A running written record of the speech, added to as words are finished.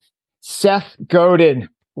Seth Godin,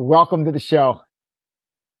 welcome to the show.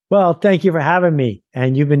 Well, thank you for having me.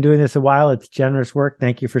 And you've been doing this a while. It's generous work.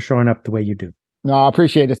 Thank you for showing up the way you do. No, I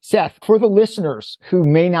appreciate it. Seth, for the listeners who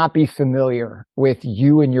may not be familiar with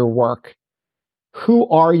you and your work, who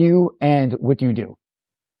are you and what do you do?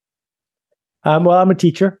 Well, I'm a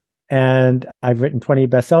teacher and I've written 20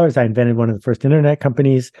 bestsellers. I invented one of the first internet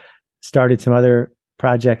companies, started some other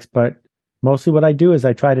projects, but mostly what I do is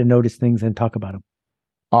I try to notice things and talk about them.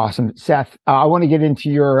 Awesome. Seth, I want to get into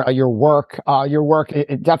your work. Your work,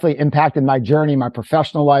 it definitely impacted my journey, my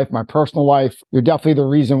professional life, my personal life. You're definitely the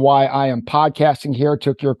reason why I am podcasting here.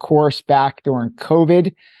 Took your course back during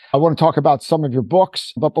COVID. I want to talk about some of your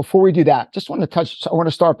books. But before we do that, I want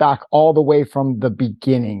to start back all the way from the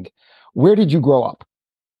beginning. Where did you grow up?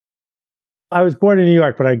 I was born in New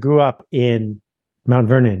York, but I grew up in Mount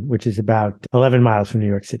Vernon, which is about 11 miles from New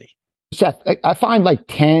York City. Seth, I find like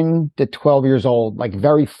 10 to 12 years old, like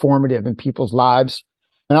very formative in people's lives.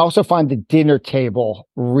 And I also find the dinner table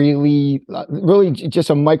really just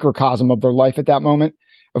a microcosm of their life at that moment.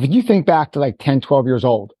 If you think back to like 10, 12 years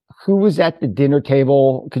old, who was at the dinner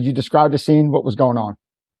table? Could you describe the scene? What was going on?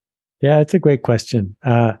 Yeah, it's a great question.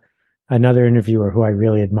 Another interviewer who I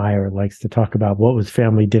really admire likes to talk about what was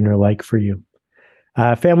family dinner like for you.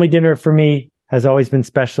 Family dinner for me has always been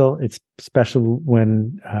special. It's special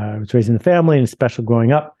when I was raised in the family and special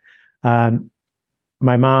growing up.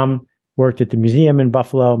 My mom worked at the museum in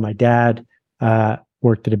Buffalo. My dad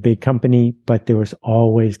worked at a big company, but there was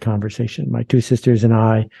always conversation. My two sisters and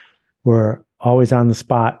I were always on the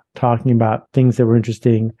spot talking about things that were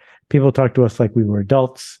interesting. People talked to us like we were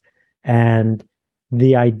adults. And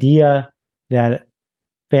the idea that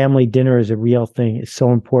family dinner is a real thing is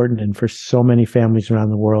so important. And for so many families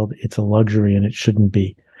around the world, it's a luxury and it shouldn't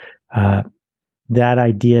be. That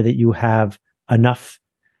idea that you have enough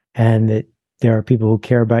and that there are people who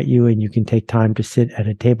care about you and you can take time to sit at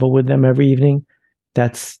a table with them every evening,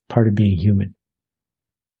 that's part of being human.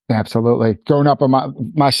 Absolutely. Growing up,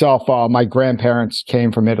 myself, my grandparents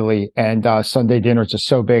came from Italy, and Sunday dinner is just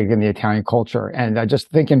so big in the Italian culture. And just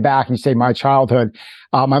thinking back, you say my childhood,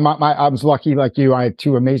 I was lucky like you. I had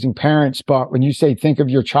two amazing parents, but when you say think of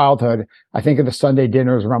your childhood, I think of the Sunday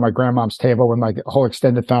dinners around my grandmom's table when my whole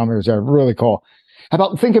extended family was there. Really cool. How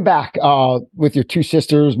about thinking back with your two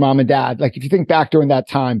sisters, mom and dad? Like if you think back during that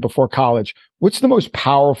time before college, what's the most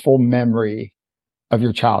powerful memory of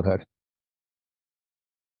your childhood?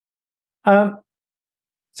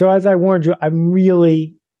 So as I warned you, I'm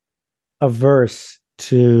really averse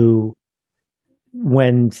to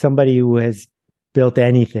when somebody who has built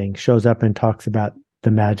anything shows up and talks about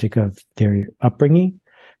the magic of their upbringing,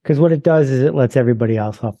 because what it does is it lets everybody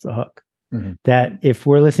else off the hook. Mm-hmm. That if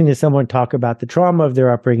we're listening to someone talk about the trauma of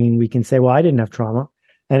their upbringing, we can say, well, I didn't have trauma.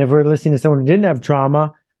 And if we're listening to someone who didn't have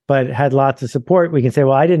trauma, but had lots of support, we can say,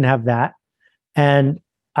 well, I didn't have that. And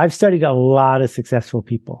I've studied a lot of successful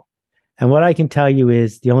people. And what I can tell you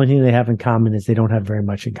is the only thing they have in common is they don't have very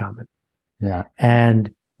much in common. Yeah.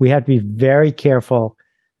 And we have to be very careful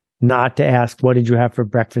not to ask, what did you have for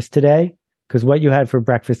breakfast today? Because what you had for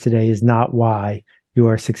breakfast today is not why you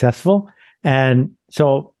are successful. And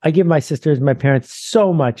so I give my sisters, my parents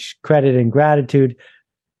so much credit and gratitude,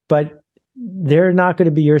 but they're not going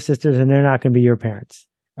to be your sisters and they're not going to be your parents.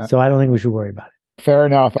 So I don't think we should worry about it. Fair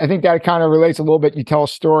enough. I think that kind of relates a little bit. You tell a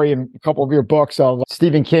story in a couple of your books of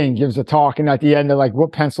Stephen King gives a talk, and at the end, they're like,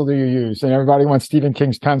 what pencil do you use? And everybody wants Stephen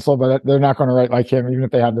King's pencil, but they're not going to write like him, even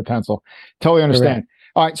if they have the pencil. Totally understand. Correct.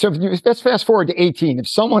 All right. So let's fast forward to 18. If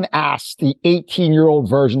someone asked the 18-year-old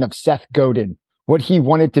version of Seth Godin what he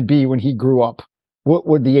wanted to be when he grew up, what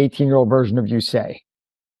would the 18-year-old version of you say?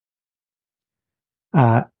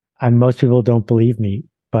 And most people don't believe me,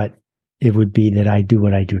 but it would be that I do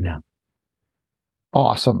what I do now.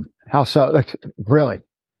 Awesome. How so? Like, really?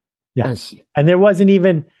 Yes. And there wasn't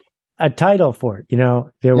even a title for it. You know,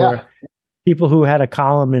 there were people who had a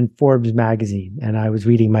column in Forbes magazine, and I was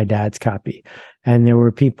reading my dad's copy. And there were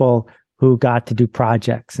people who got to do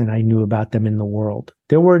projects, and I knew about them in the world.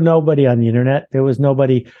 There were nobody on the internet. There was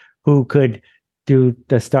nobody who could do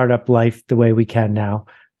the startup life the way we can now.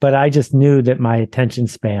 But I just knew that my attention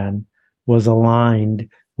span was aligned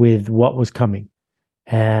with what was coming.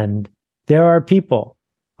 And there are people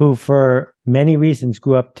who, for many reasons,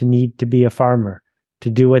 grew up to need to be a farmer, to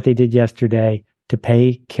do what they did yesterday, to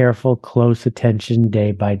pay careful, close attention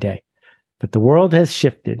day by day. But the world has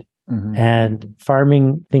shifted, and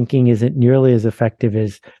farming thinking isn't nearly as effective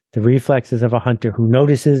as the reflexes of a hunter who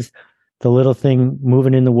notices the little thing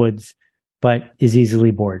moving in the woods, but is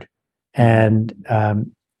easily bored. And the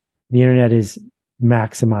internet is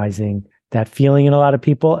maximizing that feeling in a lot of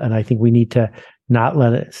people. And I think we need to not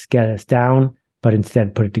let it get us down, but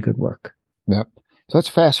instead put it to good work. Yep. So let's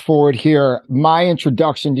fast forward here. My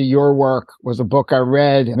introduction to your work was a book I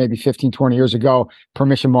read maybe 15, 20 years ago,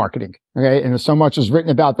 Permission Marketing. Okay. And so much was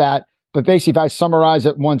written about that. But basically, if I summarize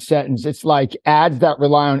it in one sentence, it's like ads that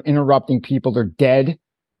rely on interrupting people are dead.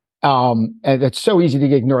 And it's so easy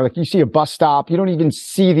to ignore. Like you see a bus stop, you don't even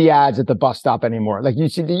see the ads at the bus stop anymore. Like you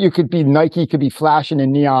see, you could be Nike, could be flashing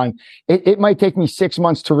in neon. It might take me 6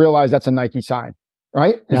 months to realize that's a Nike sign,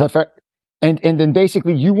 right? Is that fair? And then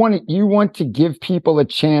basically you want to give people a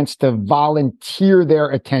chance to volunteer their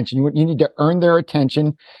attention. You need to earn their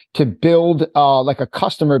attention to build like a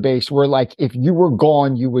customer base where like if you were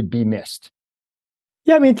gone, you would be missed.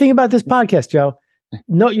 Yeah, I mean, think about this podcast, Joe.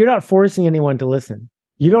 No, you're not forcing anyone to listen.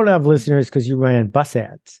 You don't have listeners because you ran bus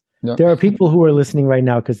ads. No. There are people who are listening right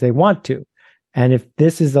now because they want to. And if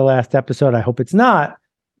this is the last episode, I hope it's not.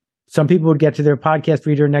 Some people would get to their podcast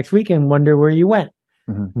reader next week and wonder where you went.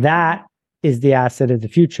 Mm-hmm. That is the asset of the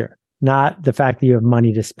future, not the fact that you have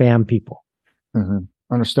money to spam people. Mm-hmm.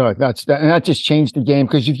 Understood. And that just changed the game.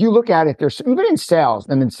 Because if you look at it, there's even in sales,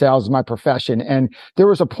 I'm in sales is my profession. And there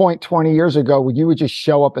was a point 20 years ago where you would just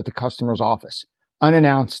show up at the customer's office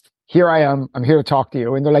unannounced. Here I am. I'm here to talk to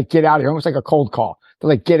you. And they're like, get out of here. Almost like a cold call. They're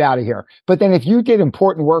like, get out of here. But then if you did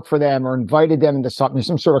important work for them or invited them into something,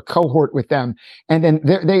 some sort of cohort with them, and then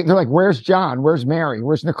they're like, where's John? Where's Mary?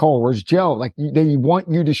 Where's Nicole? Where's Joe? Like they want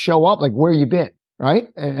you to show up. Like, where you been? Right?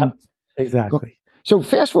 And exactly. So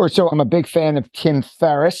fast forward. So I'm a big fan of Tim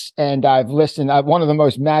Ferriss, and I've listened. One of the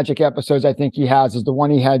most magic episodes I think he has is the one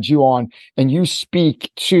he had you on, and you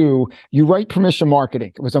write Permission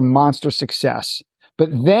Marketing. It was a monster success. But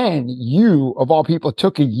then you, of all people,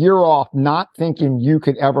 took a year off, not thinking you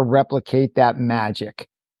could ever replicate that magic.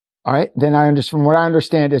 All right. Then from what I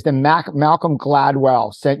understand is then Malcolm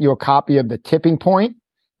Gladwell sent you a copy of The Tipping Point.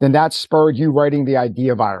 Then that spurred you writing The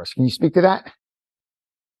Idea Virus. Can you speak to that?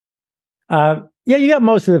 Yeah, you got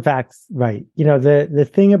most of the facts right. You know, the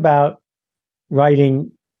thing about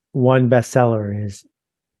writing one bestseller is,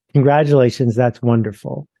 congratulations, that's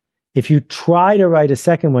wonderful. If you try to write a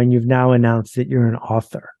second one, you've now announced that you're an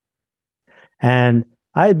author. And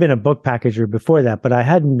I had been a book packager before that, but I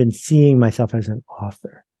hadn't been seeing myself as an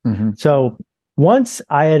author. Mm-hmm. So once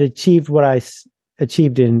I had achieved what I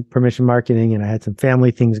achieved in Permission Marketing and I had some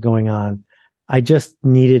family things going on, I just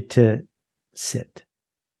needed to sit.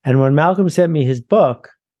 And when Malcolm sent me his book,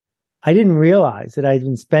 I didn't realize that I'd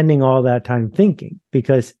been spending all that time thinking,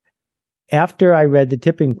 because after I read The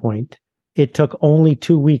Tipping Point, it took only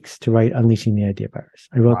 2 weeks to write Unleashing the Idea Virus.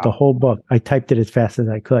 I wrote the whole book. I typed it as fast as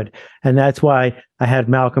I could. And that's why I had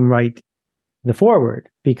Malcolm write the foreword,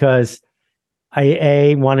 because I,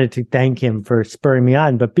 A, wanted to thank him for spurring me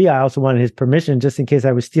on, but B, I also wanted his permission just in case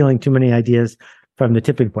I was stealing too many ideas from The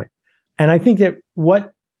Tipping Point. And I think that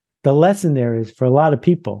what the lesson there is for a lot of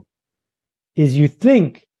people is you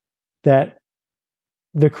think that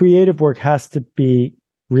the creative work has to be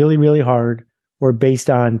really, really hard or based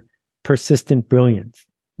on persistent brilliance.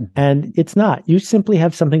 Mm-hmm. And it's not. You simply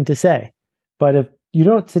have something to say. But if you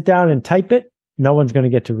don't sit down and type it, no one's going to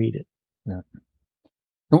get to read it. Yeah.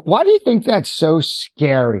 Why do you think that's so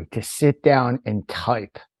scary to sit down and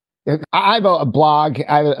type? I have a blog.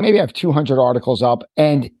 Maybe I have 200 articles up,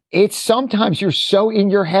 and it's sometimes you're so in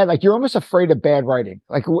your head, like you're almost afraid of bad writing.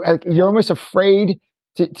 Like you're almost afraid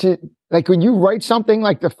to like when you write something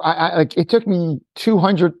like like it took me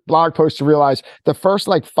 200 blog posts to realize the first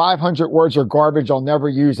like 500 words are garbage. I'll never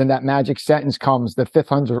use. And that magic sentence comes the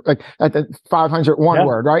 500, like at the 501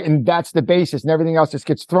 word, right? And that's the basis, and everything else just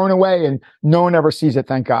gets thrown away and no one ever sees it.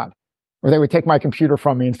 Thank God. Or they would take my computer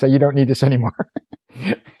from me and say, you don't need this anymore.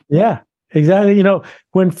 Yeah, exactly. You know,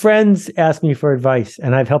 when friends ask me for advice,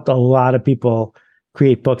 and I've helped a lot of people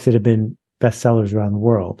create books that have been bestsellers around the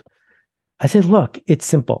world, I said, look, it's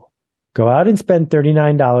simple. Go out and spend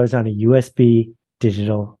 $39 on a USB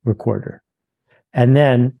digital recorder. And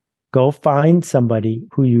then go find somebody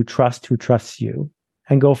who you trust, who trusts you,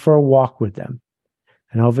 and go for a walk with them.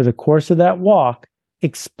 And over the course of that walk,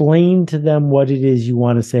 explain to them what it is you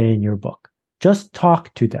want to say in your book. Just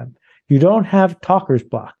talk to them. You don't have talker's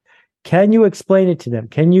block. Can you explain it to them?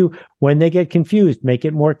 Can you, when they get confused, make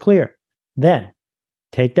it more clear? Then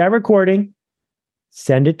take that recording,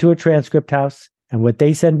 send it to a transcript house, and what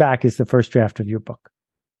they send back is the first draft of your book.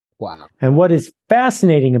 Wow. And what is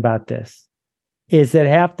fascinating about this is that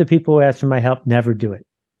half the people who ask for my help never do it.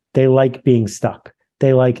 They like being stuck.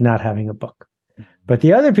 They like not having a book. But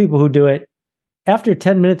the other people who do it, after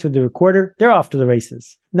 10 minutes with the recorder, they're off to the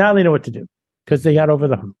races. Now they know what to do because they got over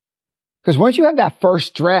the hump. Because once you have that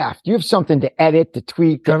first draft, you have something to edit, to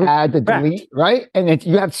tweak, to add, to delete, right? And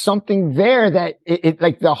you have something there that it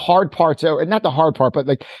like the hard part's over. Not the hard part, but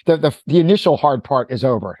like the initial hard part is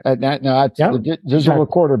over. And that's the digital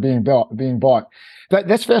recorder being bought. But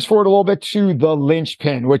let's fast forward a little bit to The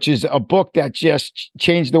Linchpin, which is a book that just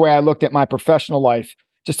changed the way I looked at my professional life.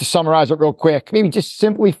 Just to summarize it real quick, maybe just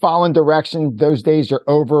simply following direction. Those days are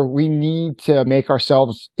over. We need to make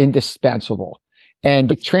ourselves indispensable.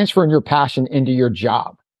 And transferring your passion into your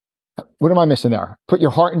job. What am I missing there? Put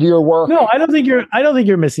your heart into your work. No, I don't think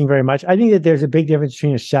you're missing very much. I think that there's a big difference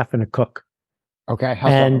between a chef and a cook. Okay.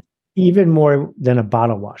 And even more than a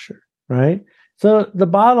bottle washer, right? So the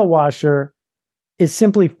bottle washer is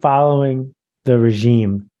simply following the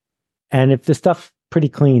regime. And if the stuff's pretty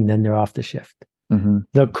clean, then they're off the shift. Mm-hmm.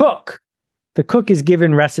 The cook is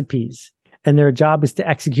given recipes, and their job is to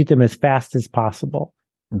execute them as fast as possible.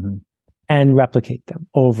 Mm-hmm. And replicate them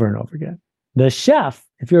over and over again. The chef,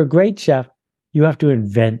 if you're a great chef, you have to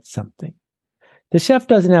invent something. The chef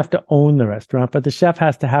doesn't have to own the restaurant, but the chef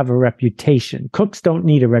has to have a reputation. Cooks don't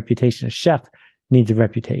need a reputation. A chef needs a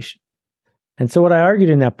reputation. And so what I argued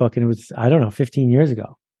in that book, and it was, 15 years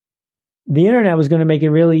ago, the internet was going to make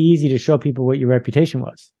it really easy to show people what your reputation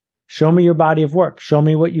was. Show me your body of work. Show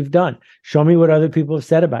me what you've done. Show me what other people have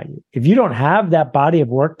said about you. If you don't have that body of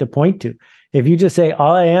work to point to, if you just say,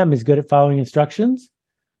 all I am is good at following instructions,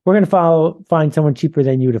 we're going to find someone cheaper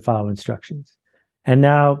than you to follow instructions. And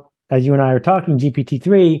now, as you and I are talking,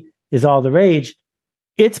 GPT-3 is all the rage.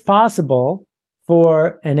 It's possible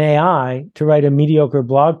for an AI to write a mediocre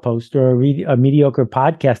blog post or a mediocre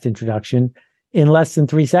podcast introduction in less than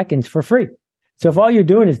 3 seconds for free. So if all you're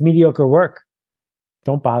doing is mediocre work,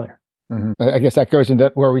 don't bother. Mm-hmm. I guess that goes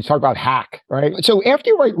into where we talk about hack, right? So after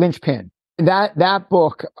you write Linchpin, that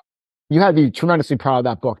book, you had to be tremendously proud of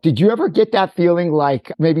that book. Did you ever get that feeling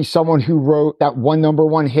like maybe someone who wrote that one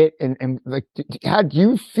 #1 hit and like, had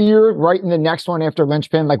you fear writing the next one after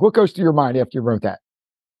Linchpin? Like, what goes through your mind after you wrote that?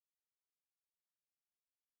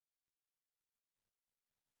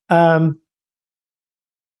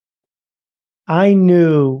 I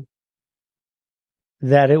knew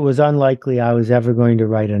that it was unlikely I was ever going to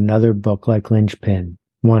write another book like Linchpin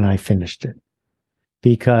when I finished it,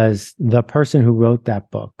 because the person who wrote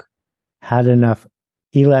that book had enough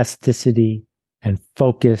elasticity and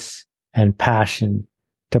focus and passion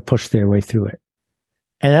to push their way through it.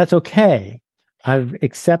 And that's okay. I've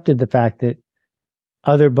accepted the fact that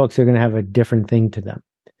other books are going to have a different thing to them.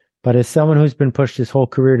 But as someone who's been pushed his whole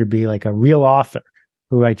career to be like a real author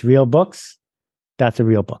who writes real books, that's a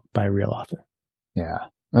real book by a real author. Yeah,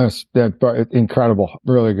 that's incredible.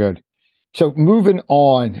 Really good. So moving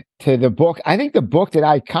on to the book, I think the book that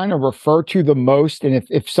I kind of refer to the most, and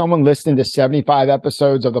if someone listened to 75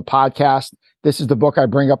 episodes of the podcast, this is the book I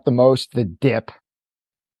bring up the most, The Dip.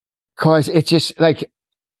 Because it's just like,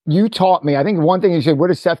 you taught me, I think one thing you said, what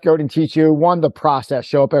does Seth Godin teach you? One, the process,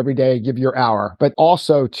 show up every day, give your hour. But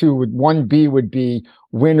also, two, 1B would be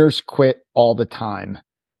winners quit all the time.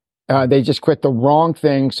 They just quit the wrong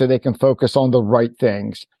things so they can focus on the right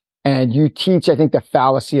things. And you teach, I think, the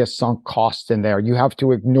fallacy of sunk costs in there. You have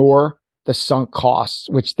to ignore the sunk costs,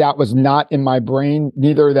 which that was not in my brain,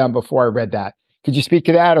 neither of them before I read that. Could you speak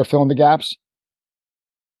to that or fill in the gaps?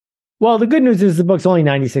 Well, the good news is the book's only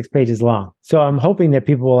 96 pages long. So I'm hoping that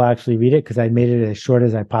people will actually read it because I made it as short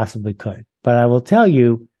as I possibly could. But I will tell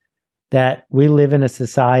you that we live in a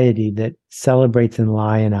society that celebrates and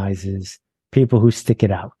lionizes people who stick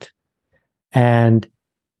it out. And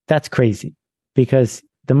that's crazy because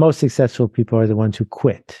the most successful people are the ones who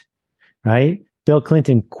quit, right? Bill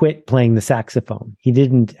Clinton quit playing the saxophone. He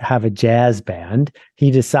didn't have a jazz band.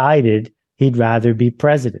 He decided he'd rather be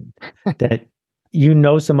president. That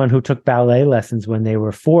someone who took ballet lessons when they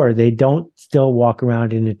were 4, they don't still walk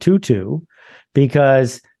around in a tutu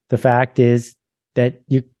because the fact is that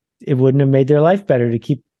it wouldn't have made their life better to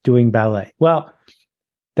keep doing ballet. Well,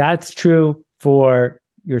 that's true for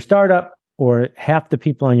your startup or half the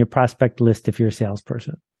people on your prospect list if you're a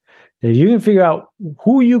salesperson. If you can figure out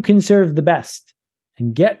who you can serve the best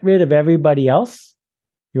and get rid of everybody else,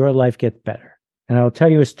 your life gets better. And I'll tell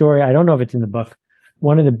you a story. I don't know if it's in the book.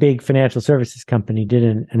 One of the big financial services company did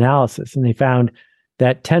an analysis, and they found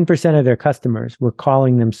that 10% of their customers were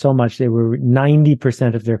calling them so much they were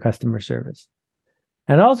 90% of their customer service.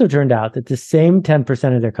 And it also turned out that the same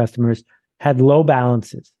 10% of their customers had low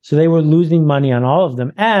balances. So they were losing money on all of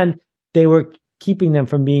them, and they were keeping them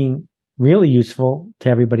from being really useful to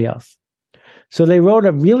everybody else. So they wrote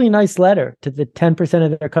a really nice letter to the 10%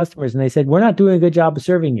 of their customers, and they said, we're not doing a good job of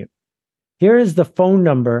serving you. Here is the phone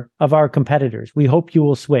number of our competitors. We hope you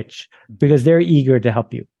will switch because they're eager to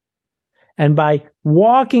help you. And by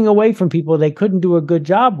walking away from people they couldn't do a good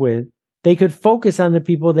job with, they could focus on the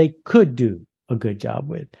people they could do a good job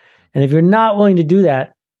with. And if you're not willing to do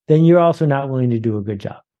that, then you're also not willing to do a good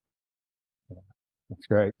job. That's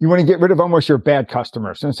great. You want to get rid of almost your bad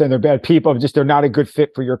customers. I'm saying they're bad people, just they're not a good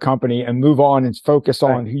fit for your company, and move on and focus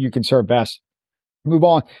on who you can serve best. Move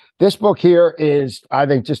on. This book here is, I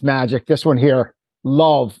think, just magic. This one here,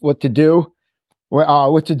 Love, What to Do.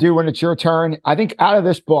 What to do when it's your turn. I think out of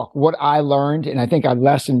this book, what I learned, and I think a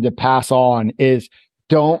lesson to pass on, is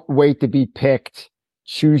don't wait to be picked.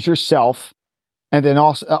 Choose yourself. And then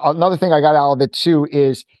also another thing I got out of it too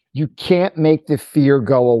is you can't make the fear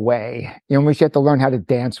go away. You almost have to learn how to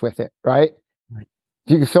dance with it, right?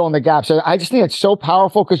 You can fill in the gaps. So I just think it's so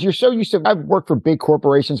powerful because you're so used to, I've worked for big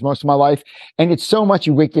corporations most of my life, and it's so much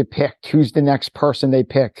you get picked. Who's the next person they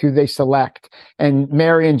pick, who they select. And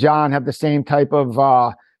Mary and John have the same type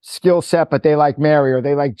of skill set, but they like Mary or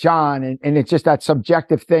they like John. And it's just that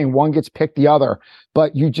subjective thing. One gets picked the other,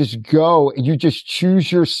 but you just go, you just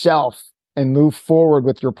choose yourself and move forward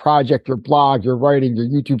with your project, your blog, your writing, your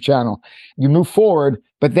YouTube channel. You move forward,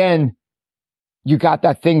 but then you got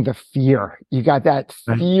that thing, the fear. You got that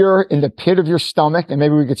fear in the pit of your stomach. And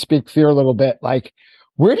maybe we could speak fear a little bit. Like,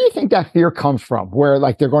 where do you think that fear comes from? Where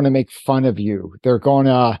like they're going to make fun of you.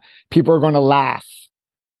 People are going to laugh.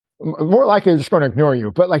 More likely they're just going to ignore you.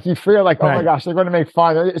 But like you feel like, oh my gosh, they're going to make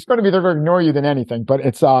fun. It's going to be they're going to ignore you than anything. But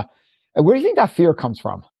it's where do you think that fear comes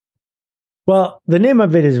from? Well, the name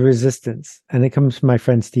of it is resistance, and it comes from my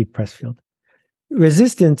friend Steve Pressfield.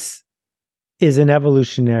 Resistance is an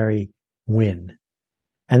evolutionary win.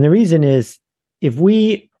 And the reason is, if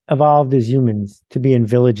we evolved as humans to be in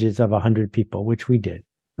villages of 100 people, which we did,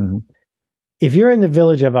 if you're in the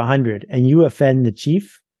village of 100 and you offend the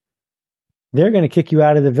chief, they're going to kick you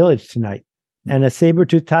out of the village tonight. And a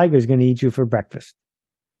saber-toothed tiger is going to eat you for breakfast.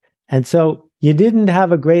 And so you didn't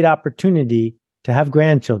have a great opportunity to have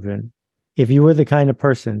grandchildren if you were the kind of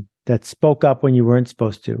person that spoke up when you weren't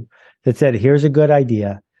supposed to, that said, here's a good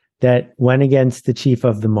idea, that went against the chief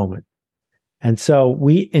of the moment. And so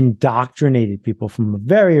we indoctrinated people from a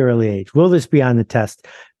very early age. Will this be on the test?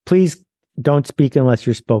 Please don't speak unless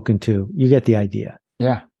you're spoken to. You get the idea.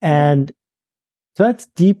 Yeah. And so that's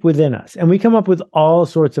deep within us. And we come up with all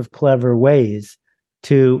sorts of clever ways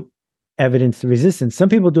to evidence the resistance. Some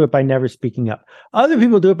people do it by never speaking up. Other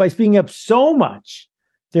people do it by speaking up so much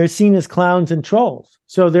they're seen as clowns and trolls,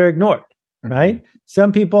 so they're ignored, right?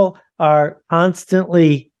 Some people are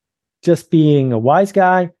constantly just being a wise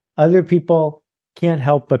guy. Other people can't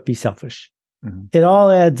help but be selfish. It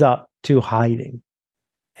all adds up to hiding.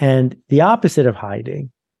 And the opposite of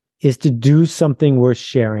hiding is to do something worth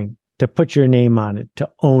sharing, to put your name on it, to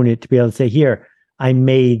own it, to be able to say, here, I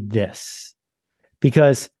made this.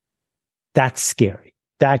 Because that's scary.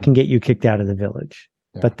 That can get you kicked out of the village.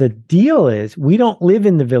 Yeah. But the deal is, we don't live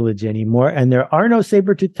in the village anymore, and there are no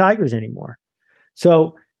saber-toothed tigers anymore.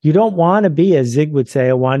 So you don't want to be, as Zig would say,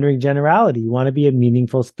 a wandering generality. You want to be a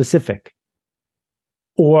meaningful specific.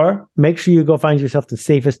 Or make sure you go find yourself the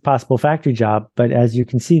safest possible factory job. But as you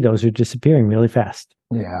can see, those are disappearing really fast.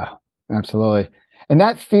 Yeah, absolutely. And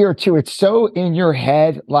that fear too, it's so in your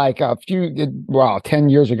head. Like 10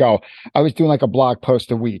 years ago, I was doing like a blog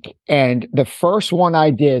post a week. And the first one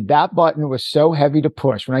I did, that button was so heavy to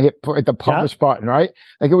push when I hit the publish button, right?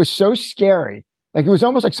 Like it was so scary. Like it was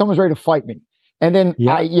almost like someone's ready to fight me. And then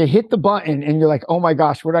you hit the button and you're like, oh my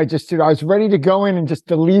gosh, what did I just do? I was ready to go in and just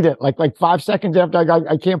delete it. Like 5 seconds after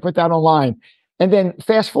I can't put that online. And then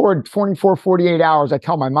fast forward 24, 48 hours, I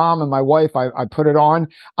tell my mom and my wife, I put it on.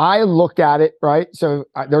 I looked at it, right? So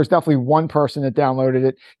there was definitely one person that downloaded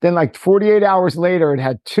it. Then like 48 hours later, it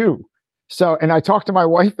had 2. So, and I talked to my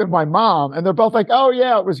wife and my mom, and they're both like, oh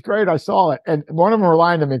yeah, it was great. I saw it. And one of them were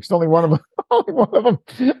lying to me because only one of them downloaded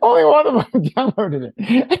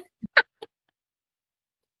it.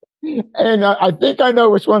 And I think I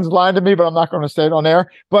know which one's lying to me, but I'm not going to say it on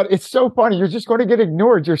air. But it's so funny. You're just going to get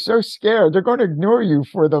ignored. You're so scared. They're going to ignore you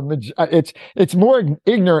for it's more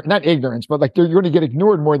ignorant, not ignorance, but like you're going to get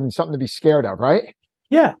ignored more than something to be scared of, right?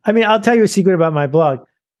 Yeah. I mean, I'll tell you a secret about my blog.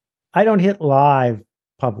 I don't hit live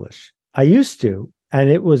publish. I used to,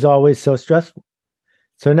 and it was always so stressful.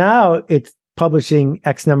 So now it's publishing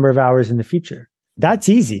X number of hours in the future. That's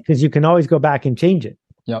easy because you can always go back and change it.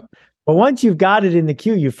 Yep. But once you've got it in the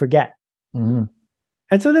queue, you forget. And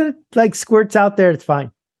so then it like squirts out there. It's fine.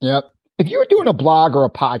 Yep. If you were doing a blog or a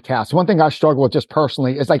podcast, one thing I struggle with just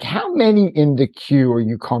personally is like, how many in the queue are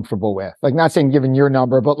you comfortable with? Like, not saying giving your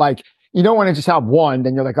number, but like, you don't want to just have one.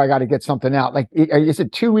 Then you're like, I got to get something out. Like, is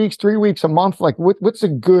it 2 weeks, 3 weeks, a month? Like, what's a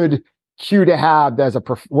good queue to have as a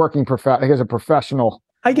as a professional?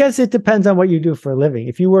 I guess it depends on what you do for a living.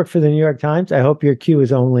 If you work for the New York Times, I hope your queue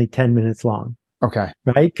is only 10 minutes long. Okay.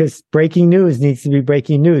 Right? Because breaking news needs to be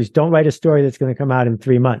breaking news. Don't write a story that's going to come out in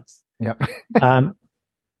 3 months. Yep.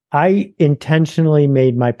 I intentionally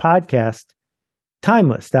made my podcast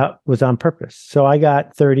timeless. That was on purpose. So I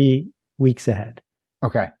got 30 weeks ahead.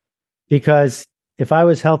 Okay. Because if I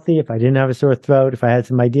was healthy, if I didn't have a sore throat, if I had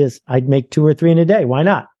some ideas, I'd make 2 or 3 in a day. Why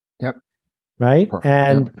not? Yep. Right.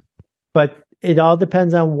 Perfect. But it all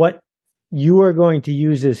depends on what you are going to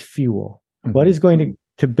use as fuel. Mm-hmm. What is going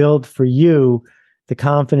to build for you the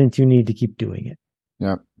confidence you need to keep doing it.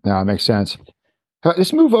 Yep. Yeah, that makes sense.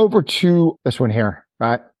 Let's move over to this one here,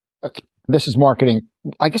 right? Okay. This is marketing.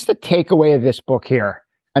 I guess the takeaway of this book here,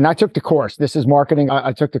 and I took the course. This is marketing.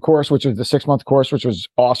 I took the course, which was the 6-month course, which was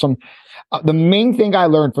awesome. The main thing I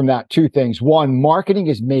learned from that, 2 things. One, marketing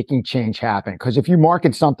is making change happen. Because if you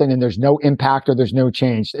market something and there's no impact or there's no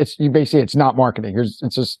change, it's not marketing.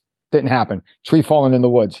 It's just didn't happen. Tree falling in the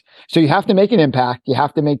woods. So you have to make an impact. You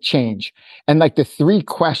have to make change. And like the 3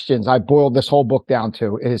 questions I boiled this whole book down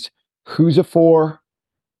to is, who's it for?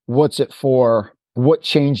 What's it for? What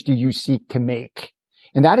change do you seek to make?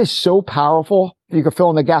 And that is so powerful. You can fill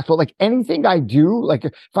in the gaps. But like anything I do, like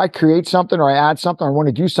if I create something or I add something or I want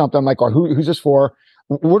to do something, I'm like, oh, who's this for?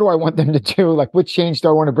 What do I want them to do? Like, what change do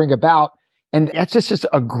I want to bring about? And that's just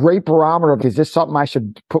a great barometer of, is this something I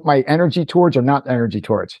should put my energy towards or not energy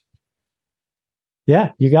towards?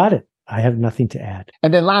 Yeah, you got it. I have nothing to add.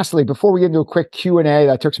 And then lastly, before we get into a quick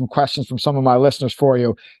Q&A, I took some questions from some of my listeners for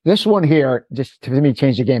you. This one here, just to me,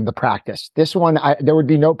 changed the game, the practice. This one, there would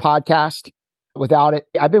be no podcast without it.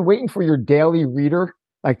 I've been waiting for your daily reader,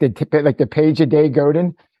 like the page a day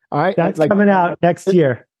Godin. All right. That's coming out next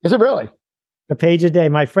year. Is it really? The page a day.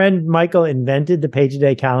 My friend Michael invented the page a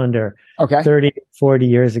day calendar 30, 40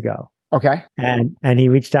 years ago. Okay. And he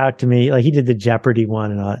reached out to me, like he did the Jeopardy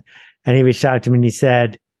one and all that. And he reached out to me and he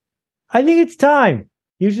said, I think it's time.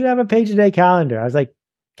 You should have a page a day calendar. I was like,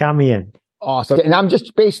 count me in. Awesome. And I'm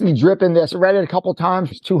just basically dripping this. I read it a couple of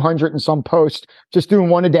times, 200 and some posts, just doing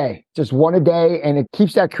one a day, and it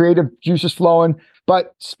keeps that creative juices flowing.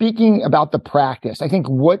 But speaking about the practice, I think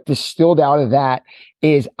what distilled out of that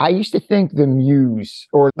is I used to think the muse,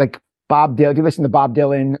 or like Bob Dylan, you listen to Bob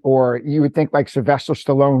Dylan, or you would think like Sylvester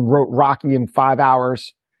Stallone wrote Rocky in 5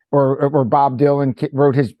 hours, or Bob Dylan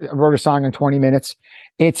wrote a song in 20 minutes.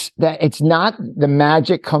 It's not the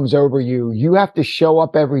magic comes over you. You have to show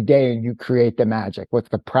up every day and you create the magic with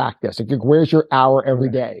the practice. Like, where's your hour every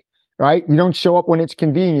day, right? You don't show up when it's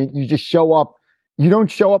convenient. You just show up. You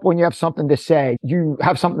don't show up when you have something to say. You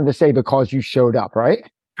have something to say because you showed up, right?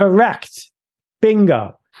 Correct.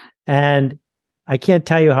 Bingo. And I can't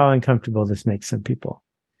tell you how uncomfortable this makes some people,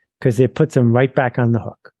 because it puts them right back on the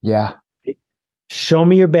hook. Yeah. Show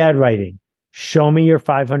me your bad writing. Show me your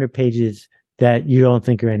 500 pages that you don't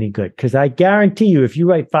think are any good. Because I guarantee you, if you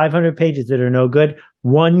write 500 pages that are no good,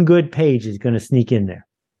 one good page is going to sneak in there.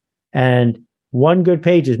 And one good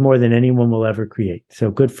page is more than anyone will ever create.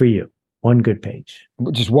 So good for you. One good page.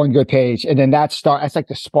 Just one good page. And then that's like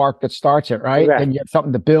the spark that starts it, right? Correct. And you have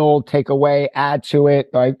something to build, take away, add to it,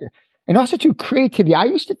 right? And also too, creativity. I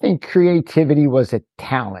used to think creativity was a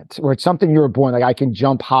talent, or it's something you were born, like I can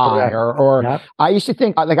jump high, or yep. I used to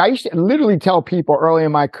think, like I used to literally tell people early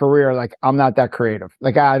in my career, like, I'm not that creative.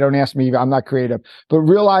 Like, don't ask me, I'm not creative. But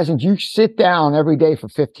realizing you sit down every day for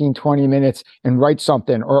 15, 20 minutes and write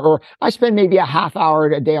something, or I spend maybe a half hour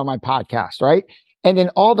a day on my podcast, right? And then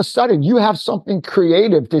all of a sudden you have something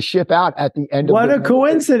creative to ship out at the end of What a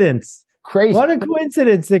coincidence. Crazy. What a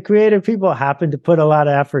coincidence that creative people happen to put a lot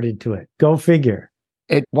of effort into it. Go figure.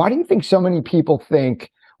 Why do you think so many people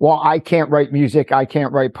think, well, I can't write music, I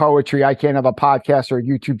can't write poetry, I can't have a podcast or a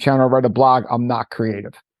YouTube channel or write a blog, I'm not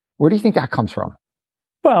creative? Where do you think that comes from?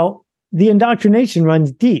 Well, the indoctrination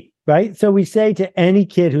runs deep, right? So we say to any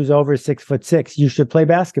kid who's over 6'6", you should play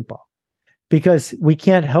basketball, because we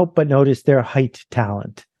can't help but notice their height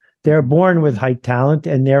talent. They're born with height talent,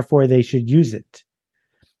 and therefore they should use it.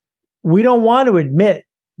 We don't want to admit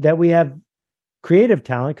that we have creative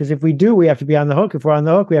talent, because if we do, we have to be on the hook. If we're on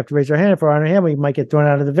the hook, we have to raise our hand. If we're on our hand, we might get thrown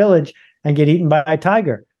out of the village and get eaten by a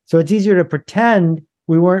tiger. So it's easier to pretend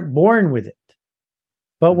we weren't born with it.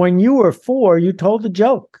 But when you were 4, you told a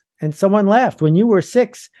joke and someone laughed. When you were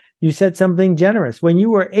 6, you said something generous. When you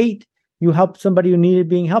were 8, you helped somebody who needed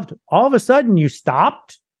being helped. All of a sudden, you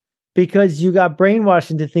stopped because you got brainwashed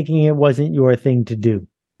into thinking it wasn't your thing to do.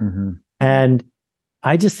 Mm-hmm. And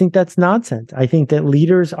I just think that's nonsense. I think that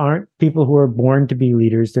leaders aren't people who are born to be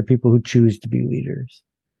leaders. They're people who choose to be leaders.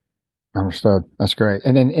 Understood. That's great.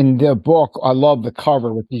 And then in the book, I love the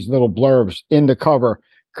cover with these little blurbs in the cover: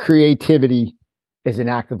 creativity, is an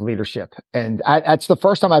act of leadership. And that's the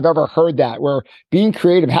first time I've ever heard that, where being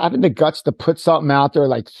creative, having the guts to put something out there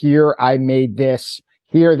like, here, I made this,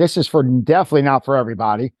 here, this is for definitely not for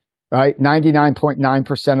everybody, right?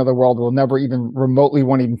 99.9% of the world will never even remotely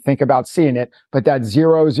want to even think about seeing it. But that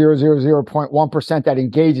 0.1% that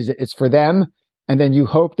engages it, it's for them. And then you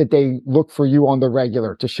hope that they look for you on the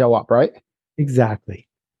regular to show up, right? Exactly.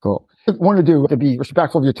 Cool. I want to do, to be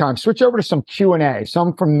respectful of your time, switch over to some Q&A,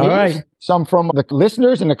 some from me, right, some from the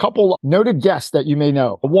listeners, and a couple noted guests that you may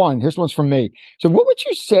know. This one's from me. So what would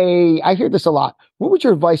you say, I hear this a lot, what would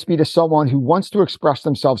your advice be to someone who wants to express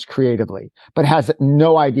themselves creatively, but has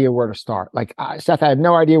no idea where to start? Like, Seth, I have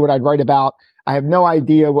no idea what I'd write about. I have no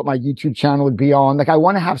idea what my YouTube channel would be on. Like, I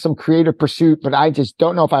want to have some creative pursuit, but I just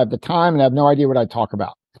don't know if I have the time, and I have no idea what I'd talk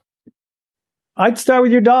about. I'd start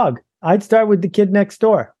with your dog. I'd start with the kid next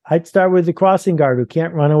door. I'd start with the crossing guard who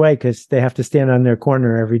can't run away because they have to stand on their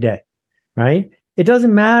corner every day, right? It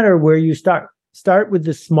doesn't matter where you start. Start with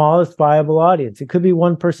the smallest viable audience. It could be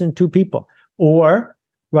one person, two people, or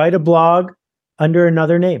write a blog under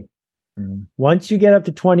another name. Mm-hmm. Once you get up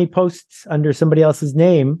to 20 posts under somebody else's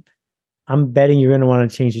name, I'm betting you're going to want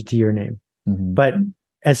to change it to your name. Mm-hmm. But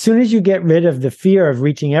as soon as you get rid of the fear of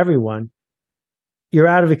reaching everyone, you're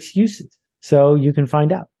out of excuses. So you can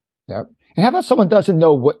find out. Yep. And how about someone doesn't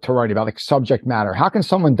know what to write about, like subject matter? How can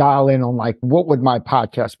someone dial in on, like, what would my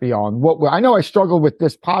podcast be on? I know I struggled with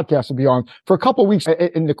this podcast to be on for a couple of weeks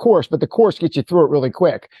in the course, but the course gets you through it really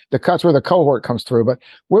quick. That's where the cohort comes through. But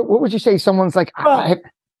what would you say someone's like,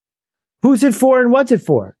 who's it for and what's it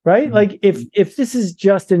for, right? Mm-hmm. Like if this is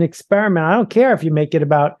just an experiment, I don't care if you make it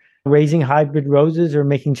about raising hybrid roses or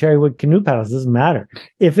making cherry wood canoe paddles, it doesn't matter.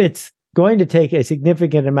 If it's going to take a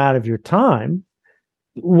significant amount of your time,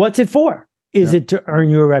 what's it for? Is it to earn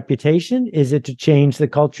you a reputation? Is it to change the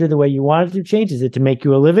culture the way you want it to change? Is it to make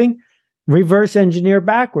you a living? Reverse engineer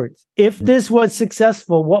backwards. If this was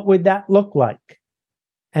successful, what would that look like?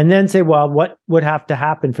 And then say, well, what would have to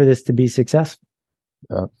happen for this to be successful?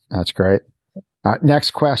 That's great.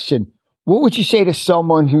 Next question. What would you say to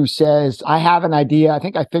someone who says, I have an idea, I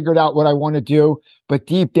think I figured out what I want to do, but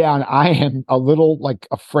deep down, I am a little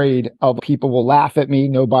afraid of people will laugh at me,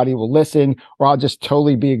 nobody will listen, or I'll just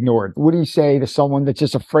totally be ignored? What do you say to someone that's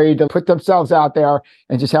just afraid to put themselves out there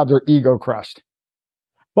and just have their ego crushed?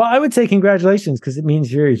 Well, I would say congratulations, because it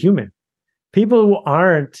means you're a human. People who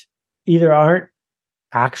aren't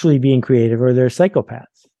actually being creative, or they're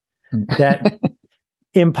psychopaths. That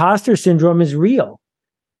imposter syndrome is real.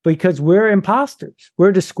 Because we're imposters.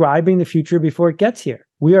 We're describing the future before it gets here.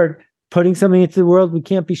 We are putting something into the world we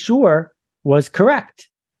can't be sure was correct.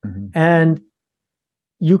 Mm-hmm. And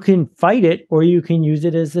you can fight it, or you can use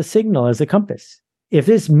it as a signal, as a compass. If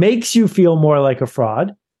this makes you feel more like a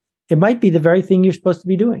fraud, it might be the very thing you're supposed to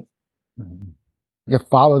be doing. Mm-hmm. You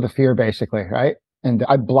follow the fear, basically, right? And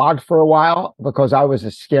I blogged for a while because I was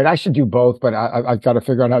scared. I should do both, but I've got to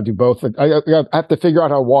figure out how to do both. I have to figure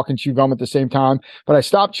out how to walk and chew gum at the same time. But I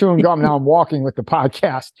stopped chewing gum. Now I'm walking with the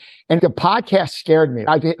podcast. And the podcast scared me.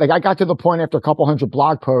 I got to the point after a couple hundred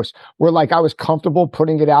blog posts where I was comfortable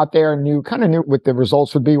putting it out there and knew what the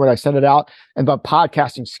results would be when I sent it out. And but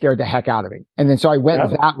podcasting scared the heck out of me. And then so I went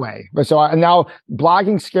that way. But and now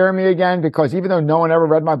blogging scared me again, because even though no one ever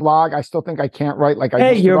read my blog, I still think I can't write like I used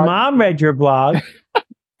to. Hey, your mom read your blog.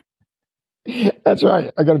 That's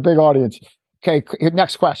right. I got a big audience. Okay,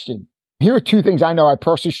 next question. Here are two things I know I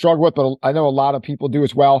personally struggle with, but I know a lot of people do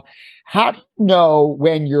as well. How do you know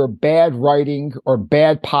when your bad writing or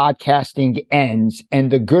bad podcasting ends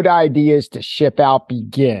and the good ideas to ship out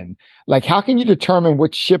begin? Like, how can you determine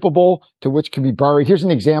which shippable to which can be buried? Here's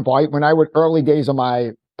an example. When I would early days of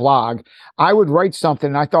my blog, I would write something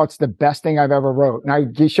and I thought it's the best thing I've ever wrote. And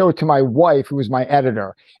I show it to my wife, who was my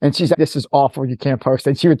editor. And she's like, this is awful. You can't post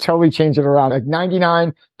it. And she would totally change it around. Like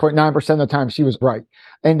 99.9% of the time she was right.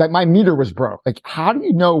 And my meter was broke. Like, how do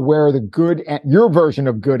you know where the good, your version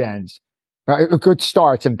of good ends, right? Good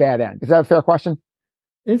starts and bad ends? Is that a fair question?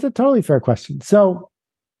 It's a totally fair question. So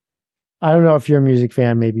I don't know if you're a music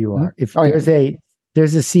fan. Maybe you are. If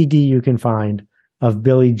there's a CD you can find of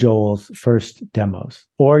Billy Joel's first demos,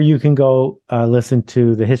 or you can go listen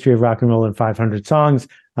to the History of Rock and Roll in 500 Songs.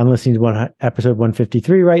 I'm listening to episode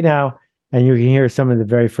 153 right now, and you can hear some of the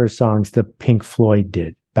very first songs that Pink Floyd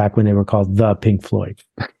did back when they were called the Pink Floyd.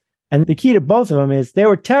 And the key to both of them is they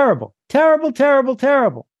were terrible, terrible, terrible,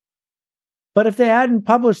 terrible. But if they hadn't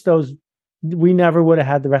published those, we never would have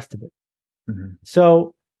had the rest of it. Mm-hmm.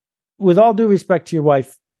 So with all due respect to your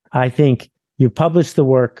wife, I think you publish the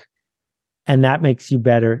work, and that makes you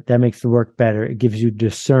better. That makes the work better. It gives you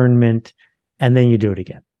discernment, and then you do it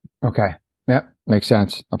again. Okay. Yep. Makes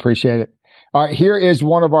sense. Appreciate it. All right, here is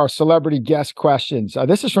one of our celebrity guest questions.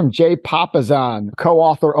 This is from Jay Papazan,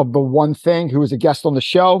 co-author of The One Thing, who is a guest on the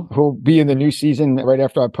show, who'll be in the new season right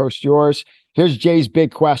after I post yours. Here's Jay's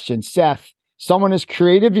big question. Seth, someone as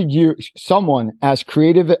creative as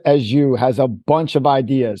you has a bunch of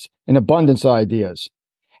ideas, an abundance of ideas.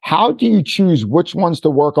 How do you choose which ones to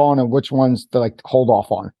work on and which ones to hold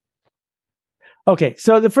off on? Okay,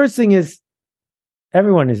 so the first thing is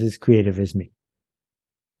everyone is as creative as me.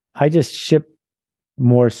 I just ship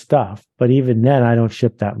more stuff, but even then I don't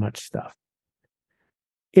ship that much stuff.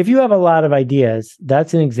 If you have a lot of ideas,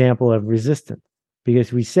 that's an example of resistance,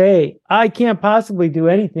 because we say, I can't possibly do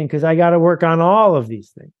anything because I got to work on all of these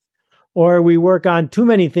things. Or we work on too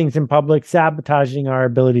many things in public, sabotaging our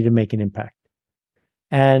ability to make an impact.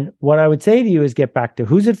 And what I would say to you is get back to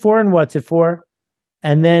who's it for and what's it for,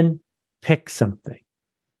 and then pick something.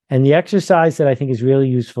 And the exercise that I think is really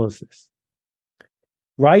useful is this.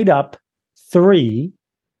 Write up 3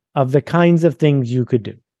 of the kinds of things you could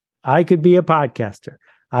do. I could be a podcaster.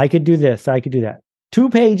 I could do this. I could do that. 2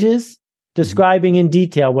 pages describing in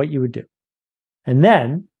detail what you would do. And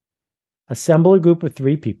then assemble a group of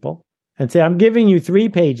 3 people and say, I'm giving you 3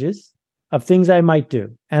 pages of things I might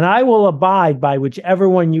do. And I will abide by whichever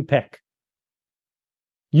one you pick.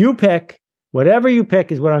 You pick, whatever you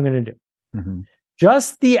pick is what I'm going to do. Mm-hmm.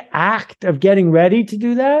 Just the act of getting ready to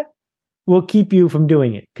do that will keep you from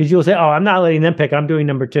doing it, because you'll say, oh, I'm not letting them pick. I'm doing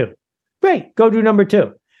number 2. Great. Go do number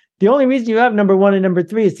 2. The only reason you have number 1 and number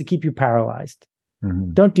 3 is to keep you paralyzed.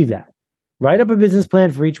 Mm-hmm. Don't do that. Write up a business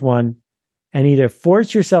plan for each one and either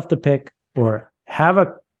force yourself to pick or have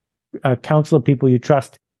a council of people you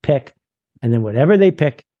trust pick. And then whatever they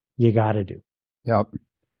pick, you got to do. Yep.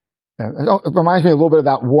 It reminds me a little bit of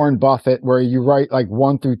that Warren Buffett, where you write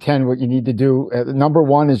 1 through 10 what you need to do. Number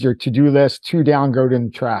 1 is your to-do list. 2 down, go to the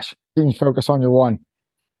trash. You can focus on your 1.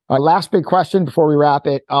 Last big question before we wrap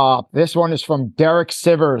it. This one is from Derek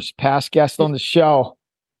Sivers, past guest on the show.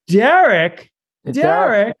 Derek?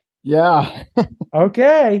 Yeah.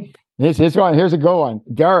 Okay. Here's a good one.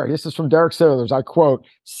 Derek, this is from Derek Sivers. I quote,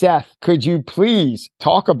 Seth, could you please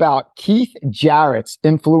talk about Keith Jarrett's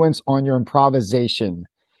influence on your improvisation?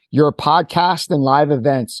 Your podcast and live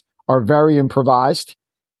events are very improvised.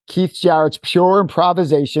 Keith Jarrett's pure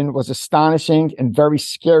improvisation was astonishing and very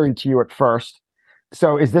scary to you at first.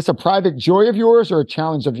 So is this a private joy of yours or a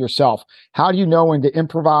challenge of yourself? How do you know when to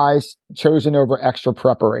improvise, chosen over extra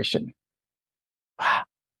preparation?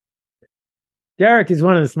 Derek is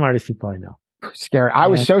one of the smartest people I know. Scary. I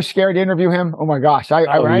was so scared to interview him. Oh my gosh. When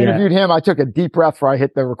I interviewed him, I took a deep breath before I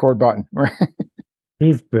hit the record button.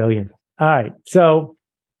 He's brilliant. All right. So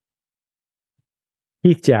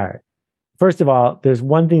Keith Jarrett. First of all, there's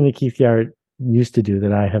one thing that Keith Jarrett used to do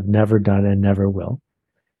that I have never done and never will.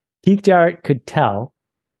 Keith Jarrett could tell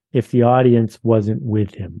if the audience wasn't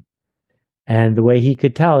with him. And the way he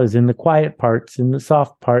could tell is in the quiet parts, in the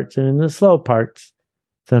soft parts, and in the slow parts.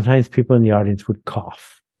 Sometimes people in the audience would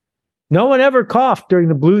cough. No one ever coughed during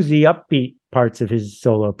the bluesy, upbeat parts of his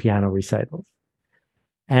solo piano recitals.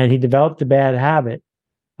 And he developed a bad habit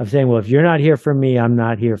of saying, well, if you're not here for me, I'm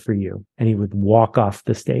not here for you. And he would walk off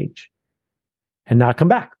the stage and not come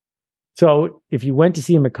back. So if you went to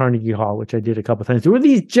see him at Carnegie Hall, which I did a couple of times, there were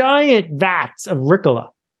these giant vats of Ricola.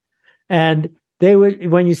 And they would,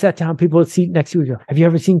 when you sat down, people would sit next to you and go, have you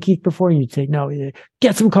ever seen Keith before? And you'd say, no.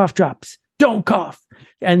 Get some cough drops. Don't cough.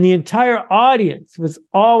 And the entire audience was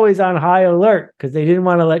always on high alert because they didn't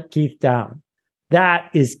want to let Keith down. That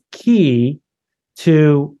is key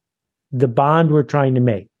to the bond we're trying to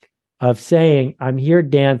make of saying, I'm here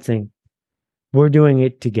dancing. We're doing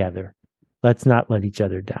it together. Let's not let each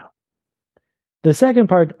other down. The second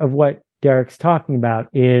part of what Derek's talking about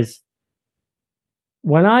is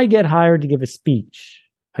when I get hired to give a speech,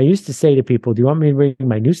 I used to say to people, do you want me to bring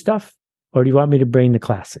my new stuff or do you want me to bring the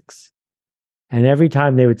classics? And every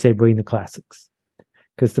time they would say, bring the classics.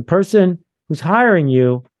 Because the person who's hiring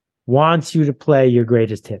you wants you to play your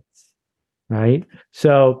greatest hits, right?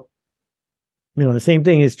 So, the same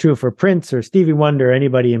thing is true for Prince or Stevie Wonder or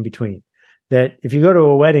anybody in between. That if you go to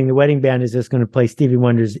a wedding, the wedding band is just going to play Stevie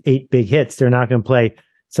Wonder's 8 big hits. They're not going to play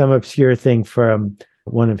some obscure thing from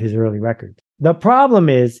one of his early records. The problem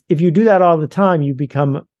is, if you do that all the time, you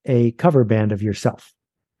become a cover band of yourself.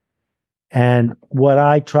 And what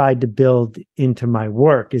I tried to build into my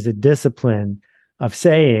work is a discipline of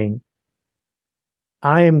saying,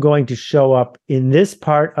 I am going to show up in this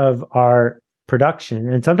part of our production.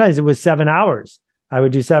 And sometimes it was 7 hours. I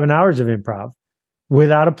would do 7 hours of improv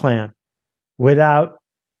without a plan, without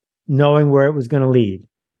knowing where it was going to lead,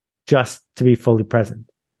 just to be fully present.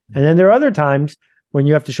 And then there are other times when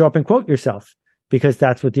you have to show up and quote yourself. because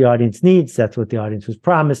that's what the audience needs. That's what the audience was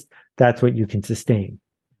promised. That's what you can sustain.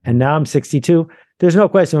 And now I'm 62. There's no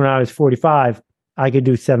question when I was 45, I could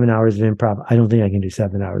do 7 hours of improv. I don't think I can do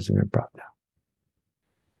 7 hours of improv now.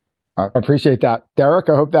 I appreciate that. Derek,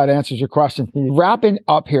 I hope that answers your question. Wrapping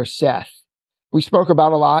up here, Seth, we spoke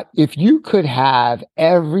about a lot. If you could have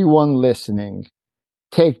everyone listening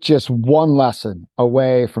take just one lesson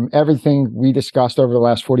away from everything we discussed over the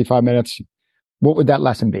last 45 minutes, what would that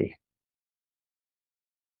lesson be?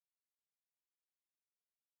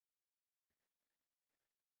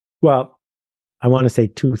 Well, I want to say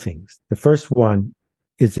two things. The first one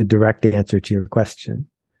is a direct answer to your question,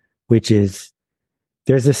 which is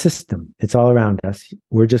there's a system. It's all around us.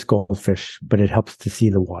 We're just goldfish, but it helps to see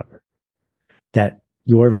the water. That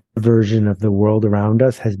your version of the world around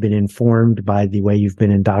us has been informed by the way you've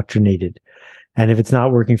been indoctrinated. And if it's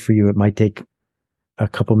not working for you, it might take a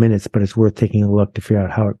couple minutes, but it's worth taking a look to figure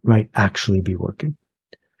out how it might actually be working.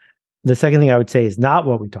 The second thing I would say is not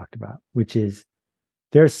what we talked about, which is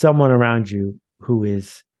there's someone around you who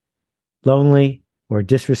is lonely or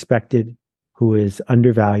disrespected, who is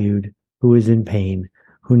undervalued, who is in pain,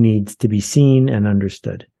 who needs to be seen and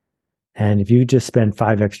understood. And if you just spend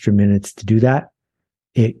 5 extra minutes to do that,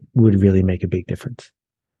 it would really make a big difference.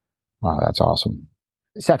 Wow, that's awesome.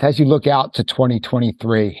 Seth, as you look out to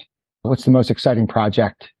 2023, what's the most exciting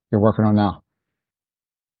project you're working on now?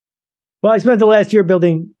 Well, I spent the last year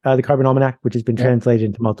building the Carbon Almanac, which has been translated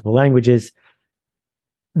into multiple languages.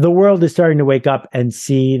 The world is starting to wake up and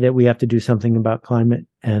see that we have to do something about climate.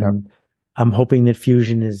 And I'm hoping that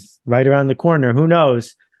fusion is right around the corner. Who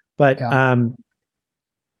knows? But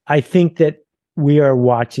I think that we are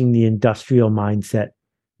watching the industrial mindset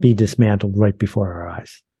be dismantled right before our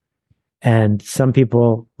eyes. And some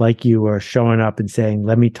people like you are showing up and saying,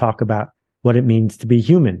 let me talk about what it means to be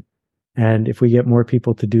human. And if we get more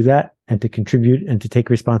people to do that and to contribute and to take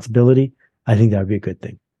responsibility, I think that would be a good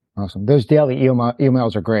thing. Awesome. Those daily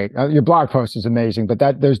emails are great. Your blog post is amazing, but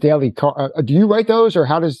those daily, do you write those or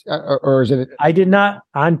how does, or is it? I did not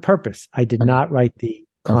on purpose. I did not write the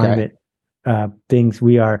climate things.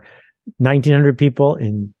 We are 1,900 people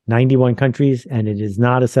in 91 countries, and it is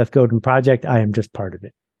not a Seth Godin project. I am just part of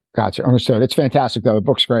it. Gotcha. Understood. It's fantastic, though. The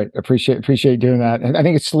book's great. Appreciate doing that. And I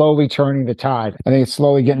think it's slowly turning the tide. I think it's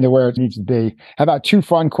slowly getting to where it needs to be. How about 2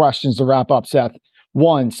 fun questions to wrap up, Seth?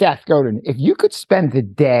 1, Seth Godin, if you could spend the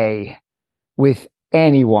day with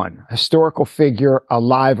anyone, historical figure,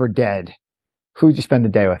 alive or dead, who would you spend the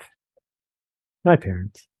day with? My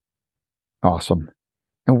parents. Awesome.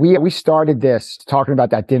 And we started this talking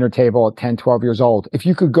about that dinner table at 10, 12 years old. If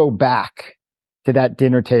you could go back to that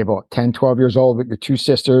dinner table at 10, 12 years old with your 2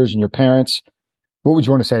 sisters and your parents, what would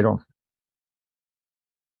you want to say to them?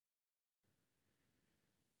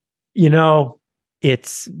 You know,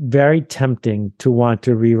 it's very tempting to want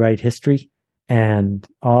to rewrite history and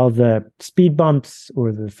all the speed bumps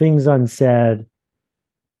or the things unsaid,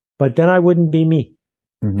 but then I wouldn't be me.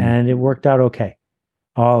 Mm-hmm. And it worked out okay,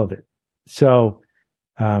 all of it. So,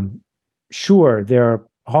 sure, there are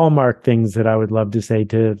hallmark things that I would love to say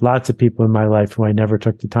to lots of people in my life who I never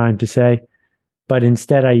took the time to say, but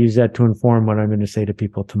instead I use that to inform what I'm going to say to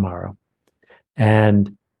people tomorrow.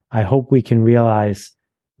 And I hope we can realize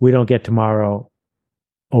we don't get tomorrow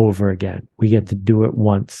over again. We get to do it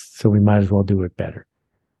once, so we might as well do it better.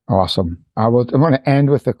 Awesome. I want to end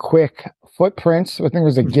with a quick footprints. I think it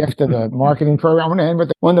was a gift of the marketing program. I want to end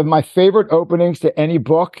with one of my favorite openings to any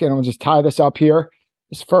book, and I'll just tie this up here.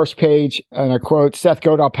 This first page, and I quote, Seth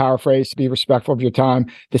Godin, I'll paraphrase, be respectful of your time.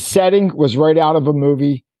 The setting was right out of a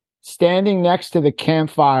movie. Standing next to the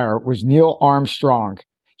campfire was Neil Armstrong.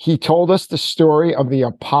 He told us the story of the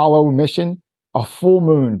Apollo mission. A full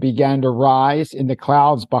moon began to rise in the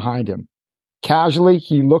clouds behind him. Casually,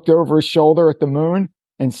 he looked over his shoulder at the moon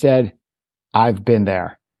and said, I've been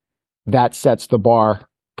there. That sets the bar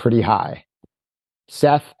pretty high.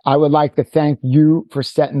 Seth, I would like to thank you for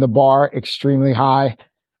setting the bar extremely high. I'd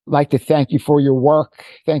like to thank you for your work.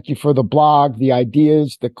 Thank you for the blog, the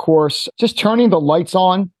ideas, the course, just turning the lights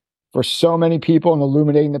on for so many people and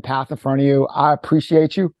illuminating the path in front of you. I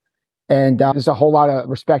appreciate you. And there's a whole lot of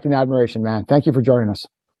respect and admiration, man. Thank you for joining us.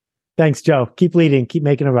 Thanks, Joe. Keep leading. Keep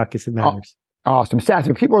making a ruckus. It matters. Awesome. Seth,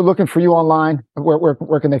 if people are looking for you online,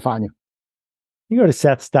 where can they find you? You go to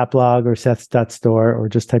Seth's.blog or Seth's.store or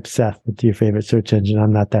just type Seth into your favorite search engine.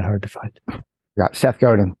 I'm not that hard to find. Got Seth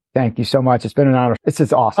Godin. Thank you so much. It's been an honor. This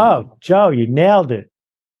is awesome. Oh, Joe, you nailed it.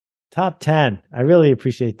 Top 10. I really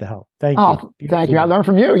appreciate the help. Thank you. Thank you. I learned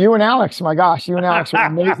from you. You and Alex. My gosh, you and Alex were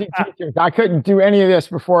amazing teachers. I couldn't do any of this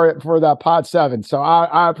for the Pod 7. So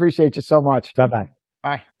I appreciate you so much. Bye-bye.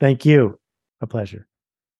 Bye. Thank you. A pleasure.